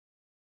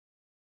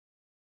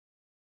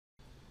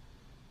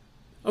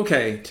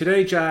Okay,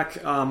 today, Jack,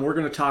 we're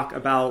going to talk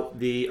about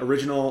the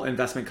original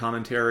investment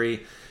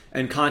commentary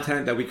and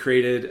content that we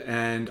created,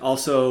 and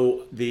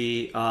also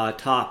the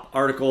top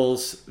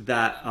articles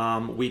that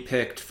we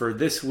picked for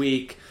this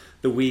week,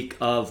 the week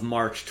of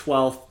March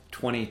 12th,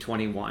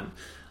 2021.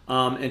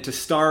 And to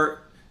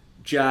start,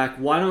 Jack,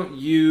 why don't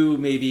you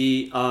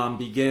maybe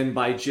begin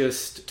by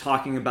just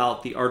talking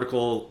about the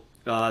article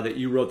that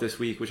you wrote this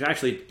week, which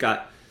actually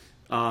got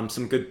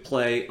some good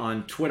play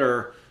on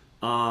Twitter,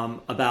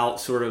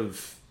 about sort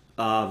of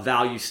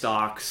value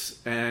stocks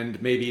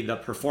and maybe the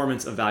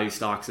performance of value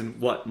stocks and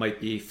what might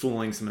be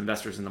fooling some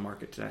investors in the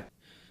market today.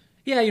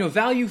 Yeah,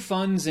 value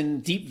funds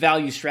and deep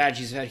value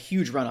strategies have had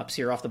huge run-ups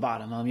here off the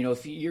bottom.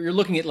 If you're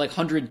looking at like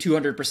 100,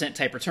 200%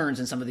 type returns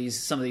in some of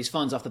these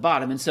funds off the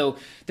bottom. And so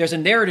there's a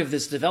narrative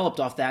that's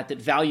developed off that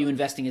value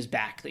investing is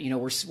back, that,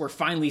 we're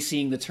finally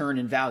seeing the turn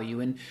in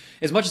value. And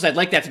as much as I'd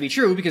like that to be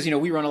true, because,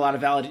 we run a lot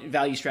of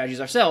value strategies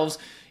ourselves,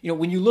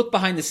 when you look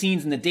behind the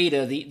scenes in the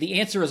data, the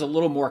answer is a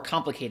little more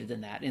complicated than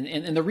that.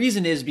 And the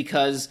reason is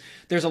because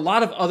there's a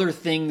lot of other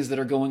things that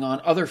are going on,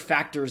 other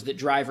factors that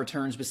drive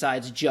returns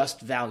besides just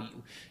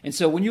value. And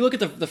so when you look at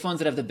the funds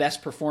that have the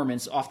best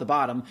performance off the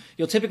bottom,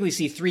 you'll typically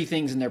see three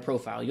things in their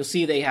profile. You'll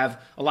see they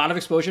have a lot of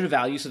exposure to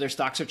value, so their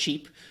stocks are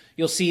cheap.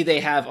 You'll see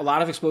they have a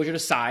lot of exposure to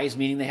size,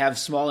 meaning they have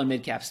small and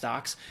mid-cap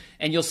stocks.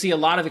 And you'll see a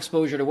lot of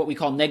exposure to what we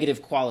call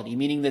negative quality,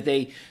 meaning that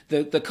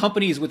the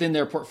companies within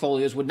their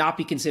portfolios would not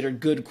be considered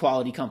good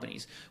quality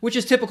companies, which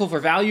is typical for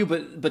value,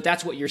 but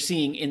that's what you're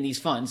seeing in these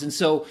funds. And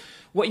so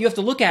what you have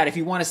to look at if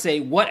you want to say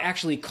what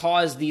actually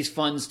caused these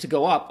funds to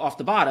go up off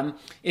the bottom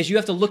is you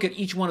have to look at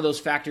each one of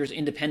those factors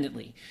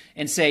independently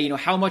and say,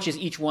 how much has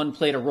each one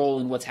played a role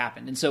in what's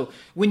happened. And so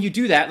when you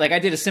do that, like I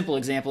did a simple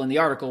example in the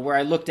article where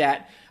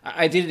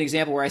I did an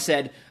example where I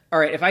said, all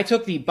right, if I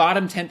took the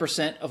bottom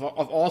 10% of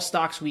all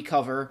stocks we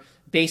cover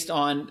based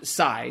on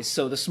size,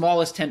 so the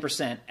smallest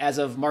 10% as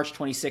of March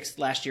 26th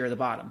last year at the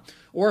bottom,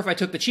 or if I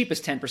took the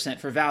cheapest 10%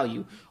 for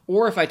value,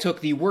 or if I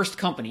took the worst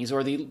companies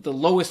or the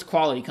lowest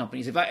quality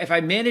companies, if I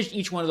managed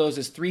each one of those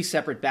as three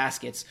separate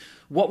baskets,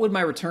 what would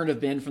my return have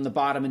been from the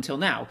bottom until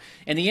now?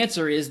 And the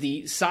answer is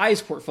the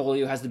size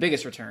portfolio has the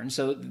biggest return.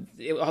 So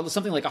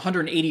something like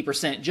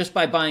 180% just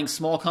by buying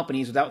small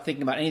companies without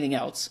thinking about anything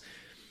else.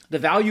 The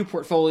value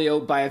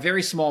portfolio, by a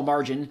very small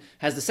margin,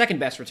 has the second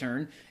best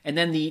return, and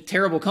then the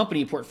terrible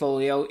company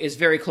portfolio is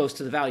very close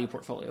to the value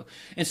portfolio.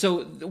 And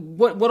so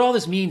what all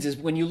this means is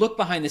when you look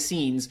behind the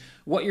scenes,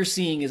 what you're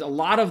seeing is a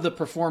lot of the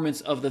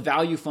performance of the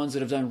value funds that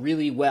have done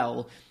really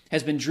well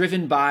has been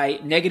driven by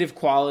negative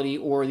quality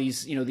or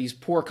these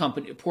poor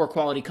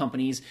quality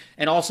companies,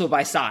 and also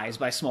by size,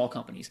 by small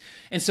companies.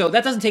 And so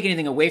that doesn't take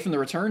anything away from the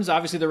returns.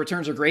 Obviously, the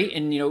returns are great,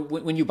 and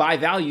when you buy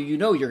value,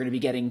 you're going to be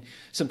getting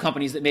some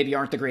companies that maybe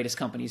aren't the greatest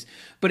companies.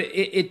 But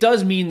it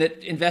does mean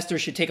that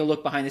investors should take a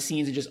look behind the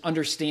scenes and just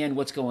understand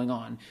what's going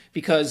on,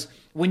 because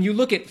when you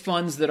look at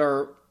funds that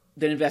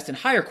invest in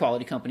higher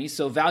quality companies,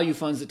 so value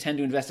funds that tend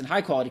to invest in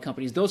high quality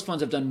companies, those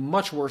funds have done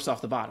much worse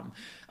off the bottom,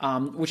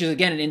 which is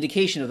again an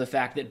indication of the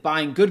fact that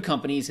buying good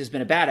companies has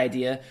been a bad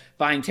idea,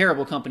 buying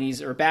terrible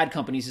companies or bad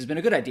companies has been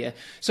a good idea.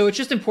 So it's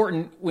just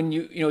important when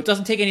it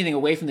doesn't take anything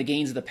away from the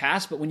gains of the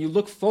past, but when you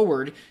look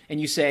forward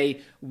and you say,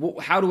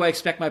 how do I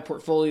expect my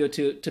portfolio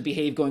to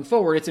behave going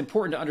forward, it's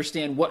important to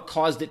understand what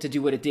caused it to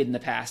do what it did in the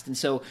past. And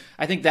so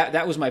I think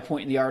that was my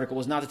point in the article,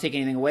 was not to take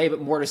anything away,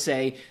 but more to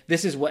say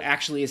this is what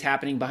actually is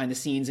happening behind the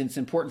scenes, and it's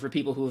important for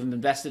people who have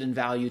invested in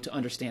value to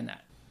understand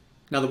that.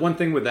 Now, the one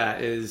thing with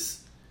that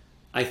is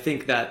I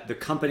think that the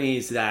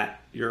companies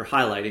that you're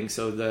highlighting,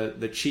 so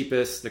the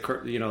cheapest,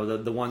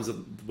 the ones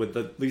with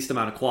the least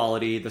amount of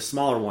quality, the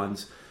smaller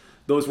ones,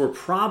 those were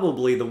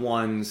probably the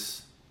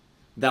ones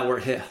that were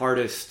hit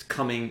hardest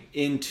coming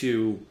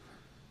into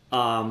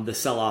the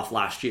sell-off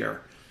last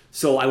year.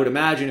 So I would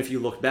imagine if you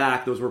look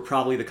back, those were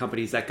probably the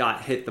companies that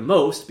got hit the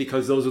most,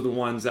 because those are the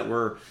ones that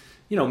were,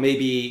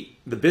 maybe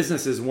the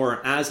businesses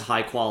weren't as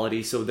high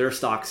quality, so their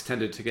stocks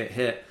tended to get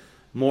hit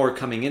more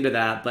coming into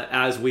that. But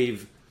as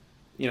we've,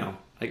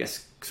 I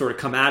guess sort of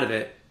come out of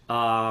it,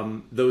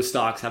 those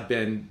stocks have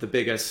been the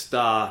biggest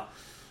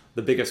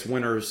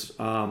winners,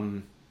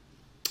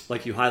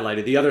 like you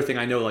highlighted. The other thing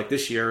I know, like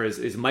this year,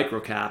 is micro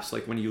caps.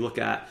 Like when you look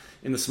at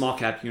in the small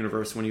cap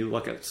universe, when you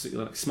look at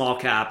small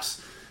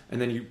caps, and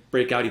then you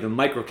break out even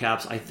micro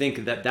caps, I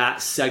think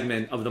that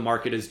segment of the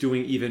market is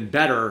doing even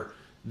better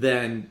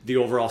than the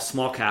overall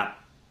small cap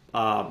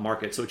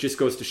market. So it just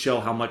goes to show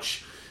how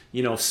much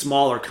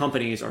smaller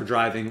companies are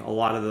driving a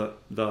lot of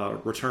the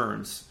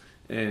returns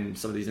in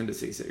some of these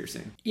indices that you're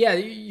seeing. Yeah,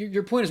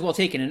 your point is well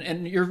taken.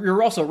 And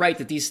you're also right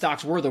that these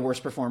stocks were the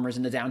worst performers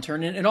in the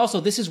downturn. And also,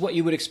 this is what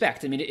you would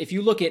expect. I mean, if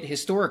you look at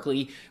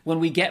historically, when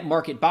we get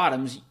market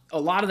bottoms, a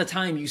lot of the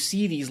time you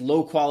see these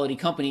low quality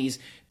companies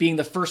being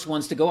the first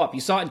ones to go up.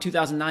 You saw it in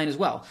 2009 as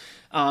well.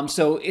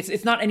 So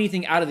it's not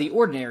anything out of the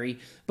ordinary.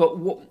 But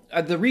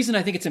the reason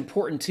I think it's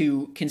important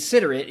to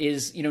consider it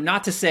is,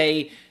 not to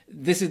say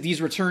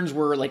these returns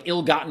were like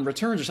ill-gotten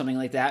returns or something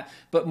like that,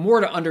 but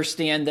more to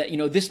understand that,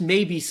 this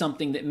may be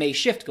something that may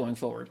shift going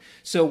forward.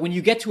 So when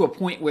you get to a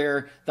point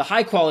where the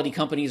high-quality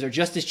companies are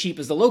just as cheap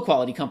as the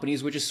low-quality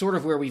companies, which is sort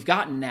of where we've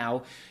gotten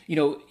now,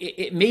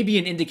 it may be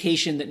an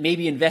indication that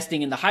maybe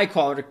investing in the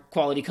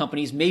high-quality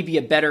companies may be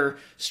a better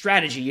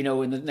strategy,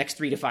 in the next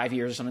 3 to 5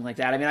 years or something like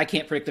that. I mean, I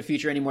can't predict the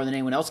future any more than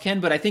anyone else can,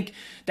 but I think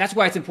that's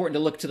why it's important to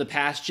look to the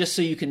past, just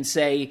so you can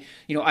say,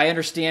 I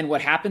understand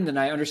what happened and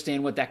I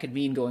understand what that could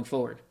mean going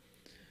forward.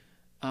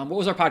 What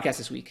was our podcast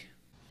this week?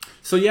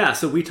 So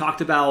we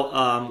talked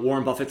about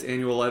Warren Buffett's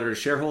annual letter to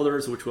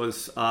shareholders, which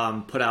was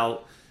put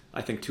out,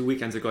 I think, 2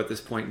 weekends ago at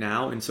this point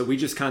now. And so we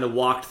just kind of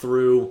walked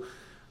through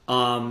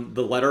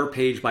the letter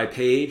page by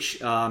page.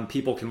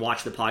 People can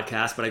watch the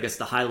podcast, but I guess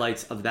the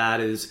highlights of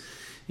that is,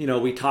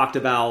 we talked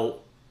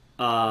about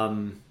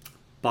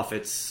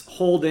Buffett's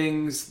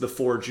holdings, the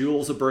 4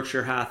 jewels of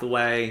Berkshire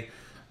Hathaway,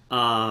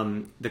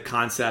 the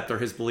concept or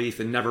his belief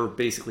in never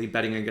basically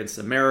betting against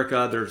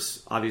America.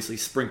 There's obviously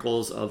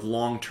sprinkles of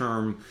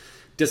long-term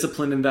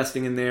disciplined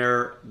investing in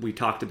there. We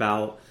talked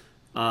about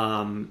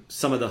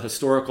some of the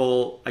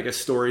historical,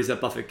 stories that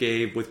Buffett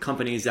gave with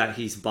companies that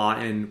he's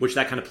bought in, which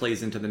that kind of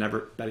plays into the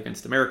never bet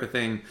against America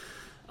thing.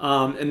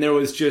 And there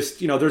was just,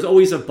 there's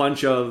always a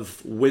bunch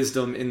of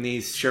wisdom in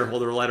these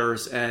shareholder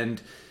letters,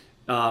 and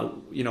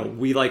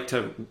we like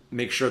to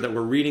make sure that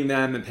we're reading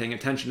them and paying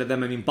attention to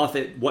them. I mean,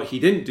 Buffett, what he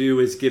didn't do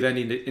is give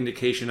any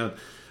indication of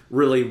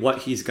really what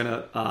he's going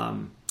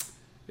to,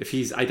 if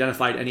he's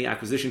identified any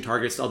acquisition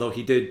targets, although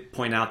he did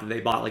point out that they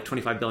bought like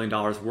 $25 billion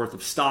worth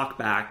of stock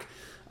back,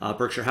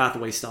 Berkshire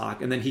Hathaway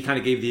stock. And then he kind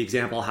of gave the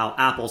example how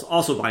Apple's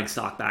also buying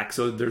stock back.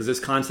 So there's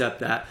this concept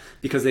that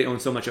because they own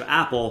so much of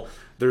Apple,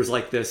 there's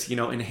like this,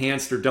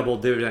 enhanced or double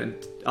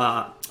dividend,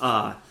 a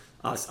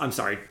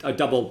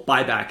double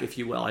buyback, if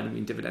you will. I didn't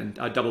mean dividend,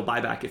 a double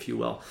buyback, if you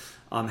will,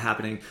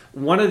 happening.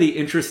 One of the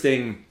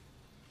interesting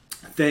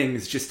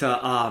things, just to,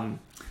 I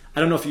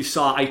don't know if you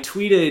saw,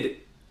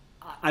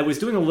 I was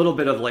doing a little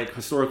bit of like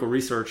historical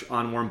research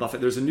on Warren Buffett.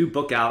 There's a new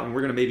book out, and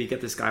we're going to maybe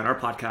get this guy on our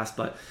podcast,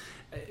 but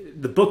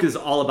the book is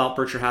all about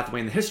Berkshire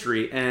Hathaway and the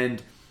history.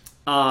 And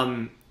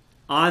on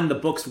the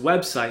book's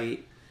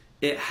website,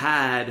 it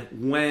had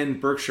when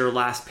Berkshire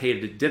last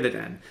paid a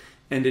dividend.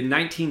 And in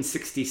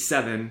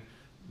 1967,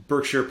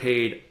 Berkshire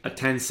paid a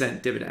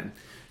 10-cent dividend.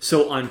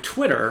 So on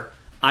Twitter,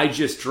 I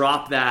just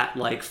dropped that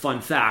like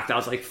fun fact. I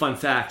was like, fun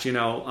fact,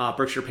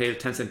 Berkshire paid a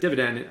 10-cent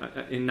dividend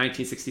in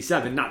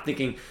 1967, not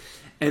thinking.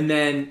 And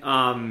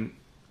then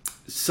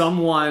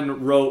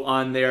someone wrote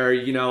on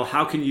there,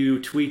 how can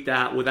you tweet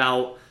that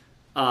without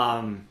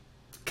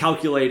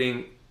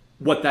calculating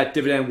what that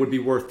dividend would be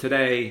worth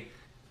today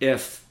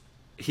if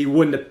he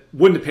wouldn't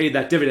have paid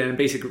that dividend and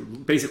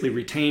basically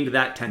retained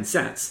that 10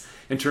 cents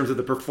in terms of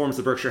the performance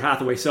of Berkshire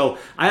Hathaway. So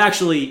I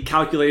actually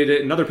calculated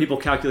it, and other people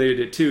calculated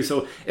it too.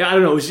 So I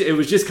don't know, it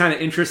was just kind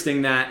of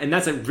interesting that, and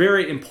that's a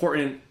very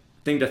important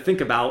thing to think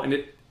about, and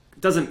it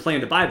doesn't play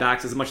into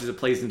buybacks as much as it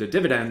plays into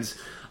dividends,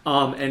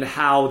 and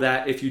how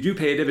that if you do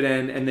pay a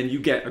dividend and then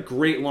you get a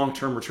great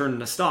long-term return in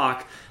the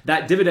stock,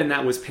 that dividend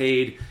that was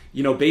paid,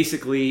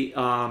 basically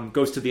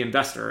goes to the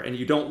investor, and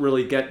you don't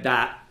really get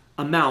that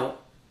amount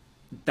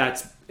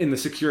that's in the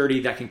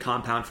security that can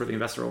compound for the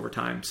investor over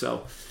time.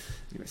 So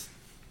anyways.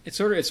 It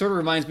sort of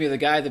reminds me of the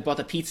guy that bought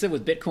the pizza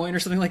with Bitcoin or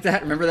something like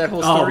that. Remember that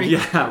whole story? Oh,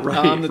 yeah,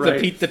 right.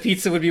 Right. The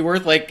pizza would be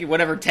worth like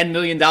whatever, $10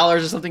 million or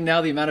something now,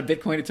 the amount of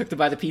Bitcoin it took to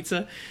buy the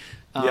pizza.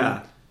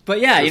 Yeah.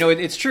 But yeah,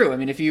 it's true. I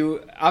mean, if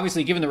you,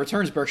 obviously, given the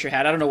returns Berkshire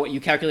had, I don't know what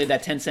you calculated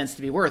that 10 cents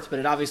to be worth, but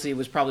it obviously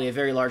was probably a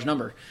very large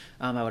number,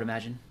 I would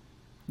imagine.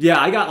 Yeah,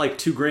 I got like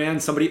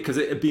 $2,000. Because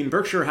it being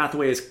Berkshire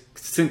Hathaway is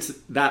since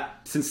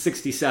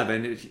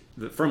 67.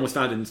 The firm was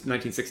founded in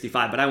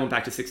 1965, but I went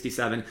back to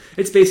 67.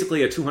 It's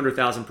basically a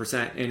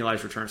 200,000%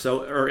 annualized return,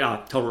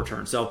 total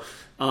return. So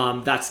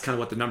that's kind of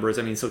what the number is.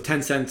 I mean, so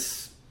 10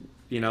 cents,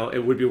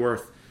 it would be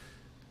worth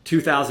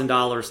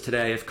 $2,000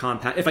 today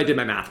if I did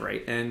my math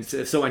right. And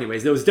so,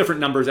 anyways, there was different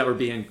numbers that were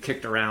being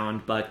kicked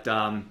around, but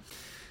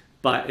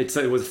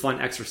it was a fun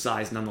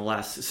exercise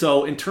nonetheless.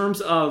 So in terms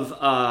of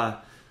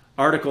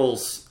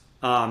articles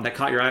that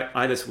caught your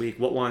eye this week,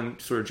 what one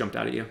sort of jumped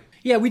out at you?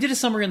 Yeah, we did a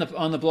summary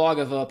on the blog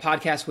of a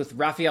podcast with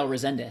Rafael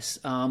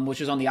Resendez, which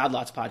was on the Odd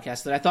Lots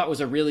podcast, that I thought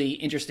was a really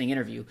interesting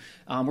interview.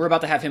 We're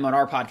about to have him on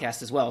our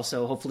podcast as well,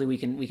 so hopefully we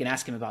can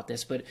ask him about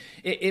this. But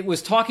it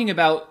was talking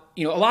about,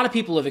 a lot of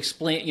people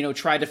have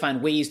tried to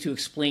find ways to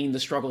explain the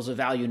struggles of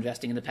value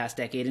investing in the past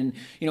decade. And,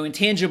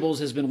 intangibles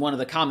has been one of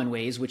the common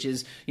ways, which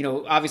is,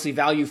 obviously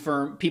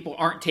people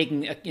aren't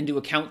taking into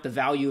account the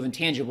value of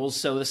intangibles.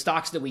 So the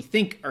stocks that we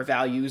think are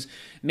values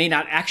may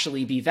not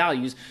actually be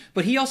values.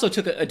 But he also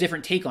took a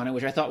different take on it,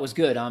 which I thought was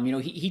good.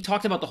 He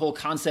talked about the whole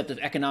concept of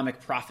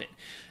economic profit.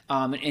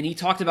 And he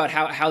talked about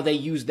how they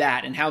use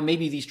that and how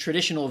maybe these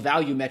traditional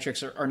value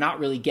metrics are not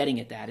really getting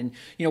at that. And,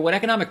 what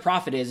economic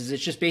profit is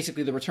it's just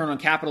basically the return on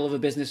capital capital of a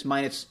business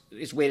minus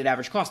its weighted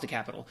average cost of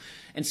capital.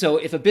 And so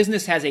if a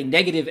business has a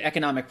negative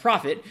economic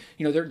profit,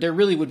 there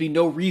really would be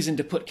no reason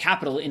to put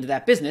capital into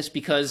that business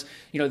because,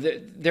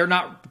 they're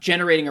not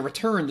generating a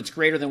return that's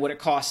greater than what it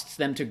costs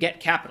them to get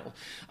capital.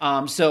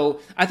 So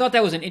I thought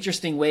that was an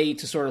interesting way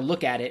to sort of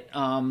look at it.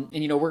 And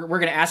we're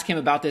going to ask him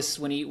about this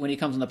when he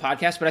comes on the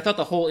podcast, but I thought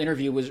the whole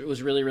interview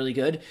was really, really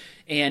good.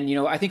 And,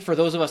 I think for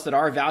those of us that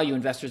are value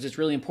investors, it's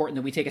really important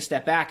that we take a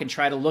step back and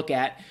try to look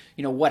at,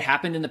 what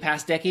happened in the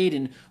past decade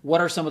and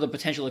what are some of the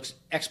potential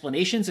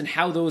explanations and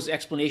how those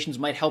explanations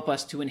might help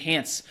us to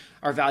enhance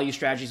our value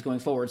strategies going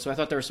forward. So I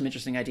thought there were some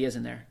interesting ideas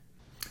in there.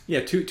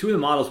 Yeah, two of the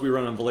models we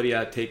run on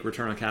Validia take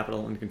return on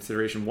capital into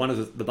consideration. One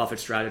is the Buffett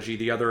strategy.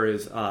 The other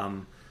is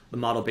the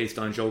model based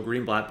on Joel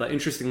Greenblatt. But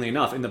interestingly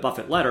enough, in the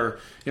Buffett letter,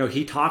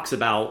 he talks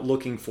about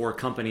looking for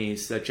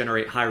companies that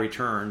generate high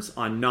returns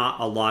on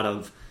not a lot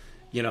of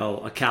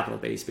a capital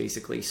base,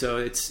 basically. So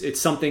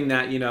it's something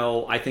that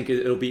I think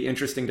it'll be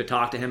interesting to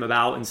talk to him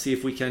about and see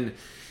if we can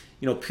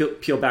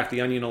peel back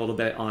the onion a little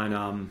bit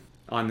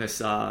on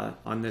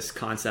this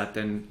concept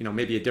and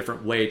maybe a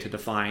different way to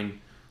define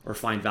or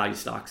find value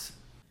stocks.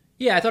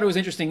 Yeah, I thought it was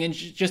interesting, and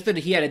just that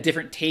he had a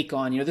different take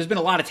on, there's been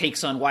a lot of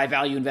takes on why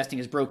value investing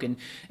is broken,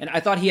 and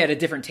I thought he had a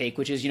different take,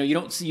 which is,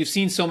 you've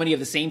seen so many of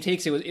the same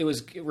takes. It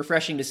was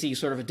refreshing to see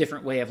sort of a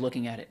different way of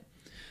looking at it.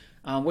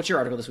 What's your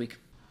article this week?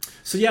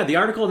 So yeah, the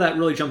article that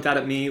really jumped out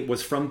at me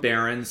was from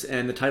Barron's,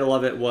 and the title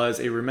of it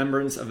was A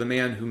Remembrance of the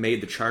Man Who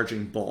Made the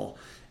Charging Bull.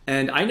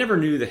 And I never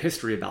knew the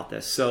history about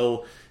this.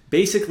 So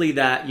basically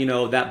that,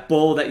 that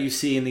bull that you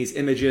see in these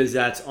images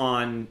that's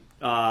on,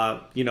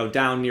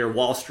 down near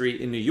Wall Street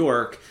in New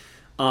York,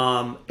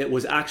 it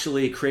was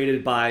actually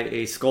created by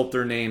a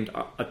sculptor named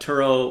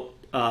Arturo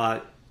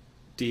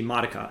Di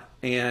Modica.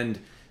 And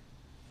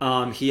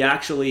he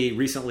actually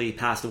recently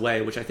passed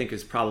away, which I think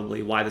is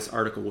probably why this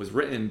article was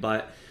written.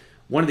 But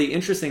one of the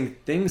interesting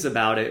things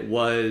about it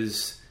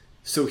was,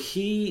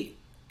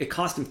 it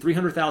cost him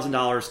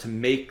 $300,000 to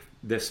make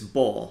this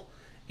bull.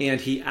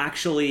 And he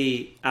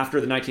actually, after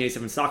the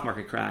 1987 stock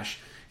market crash,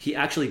 he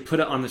actually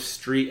put it on the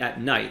street at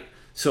night.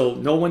 So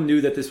no one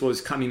knew that this was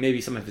coming. Maybe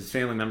some of his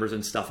family members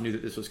and stuff knew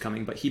that this was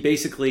coming. But he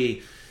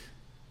basically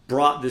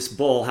brought this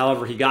bull,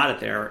 however he got it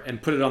there, and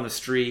put it on the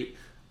street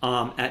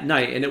at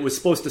night. And it was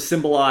supposed to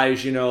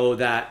symbolize,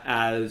 that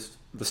as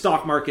the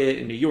stock market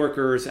and New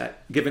Yorkers,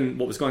 given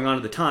what was going on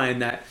at the time,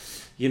 that,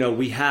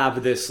 we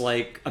have this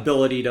like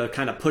ability to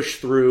kind of push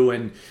through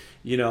and,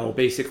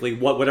 basically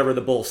whatever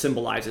the bull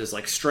symbolizes,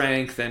 like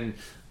strength and,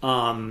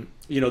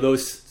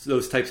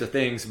 those types of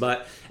things.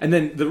 And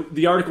then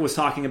the article was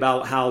talking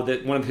about how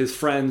that one of his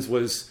friends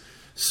was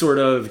sort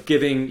of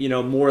giving,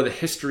 more of the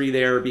history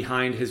there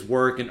behind his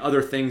work and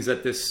other things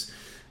that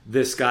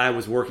this guy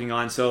was working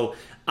on. So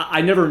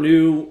I never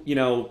knew,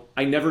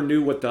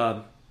 what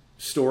the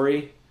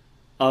story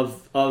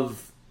of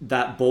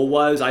that bull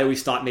was. I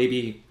always thought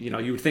maybe,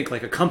 you would think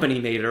like a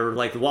company made it, or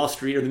like the Wall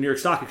Street or the New York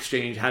Stock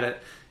Exchange had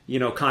it,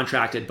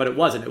 contracted, but it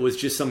wasn't. It was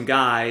just some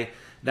guy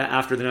that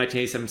after the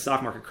 1987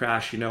 stock market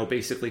crash,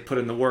 basically put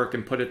in the work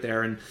and put it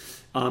there. And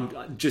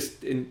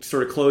just in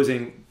sort of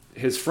closing,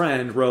 his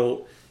friend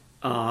wrote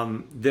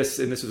this,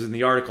 and this was in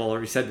the article,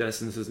 or he said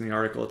this, and this is in the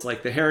article. It's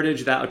like the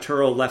heritage that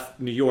Arturo left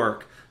New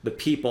York, the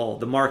people,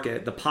 the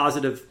market, the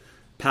positive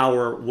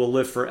power will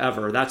live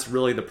forever. That's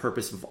really the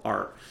purpose of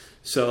art.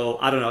 So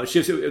I don't know. It's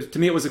just, to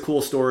me, it was a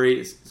cool story.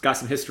 It's got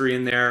some history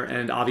in there,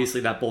 and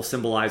obviously that bull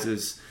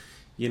symbolizes,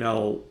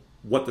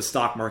 what the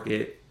stock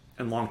market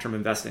and long-term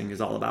investing is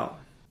all about.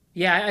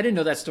 Yeah, I didn't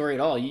know that story at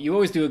all. You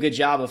always do a good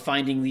job of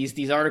finding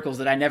these articles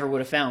that I never would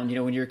have found,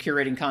 when you're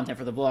curating content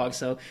for the blog.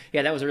 So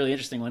yeah, that was a really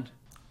interesting one.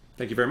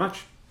 Thank you very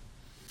much.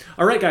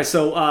 All right, guys.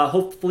 So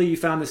hopefully you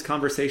found this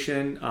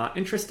conversation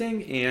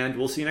interesting, and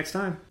we'll see you next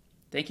time.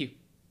 Thank you.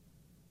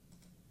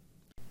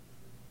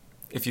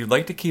 If you'd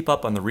like to keep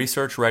up on the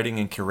research, writing,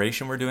 and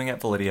curation we're doing at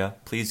Validia,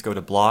 please go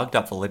to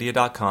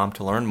blog.validia.com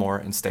to learn more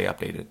and stay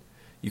updated.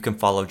 You can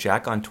follow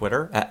Jack on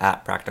Twitter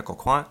at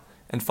 @PracticalQuant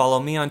and follow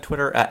me on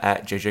Twitter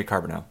at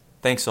 @JJCarboneau.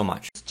 Thanks so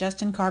much.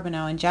 Justin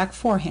Carboneau and Jack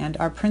Forehand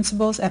are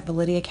principals at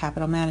Validia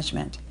Capital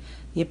Management.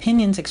 The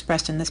opinions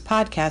expressed in this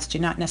podcast do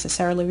not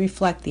necessarily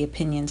reflect the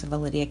opinions of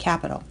Validia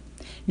Capital.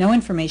 No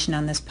information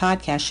on this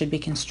podcast should be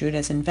construed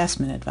as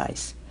investment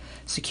advice.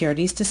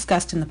 Securities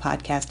discussed in the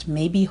podcast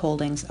may be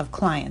holdings of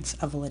clients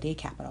of Validia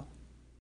Capital.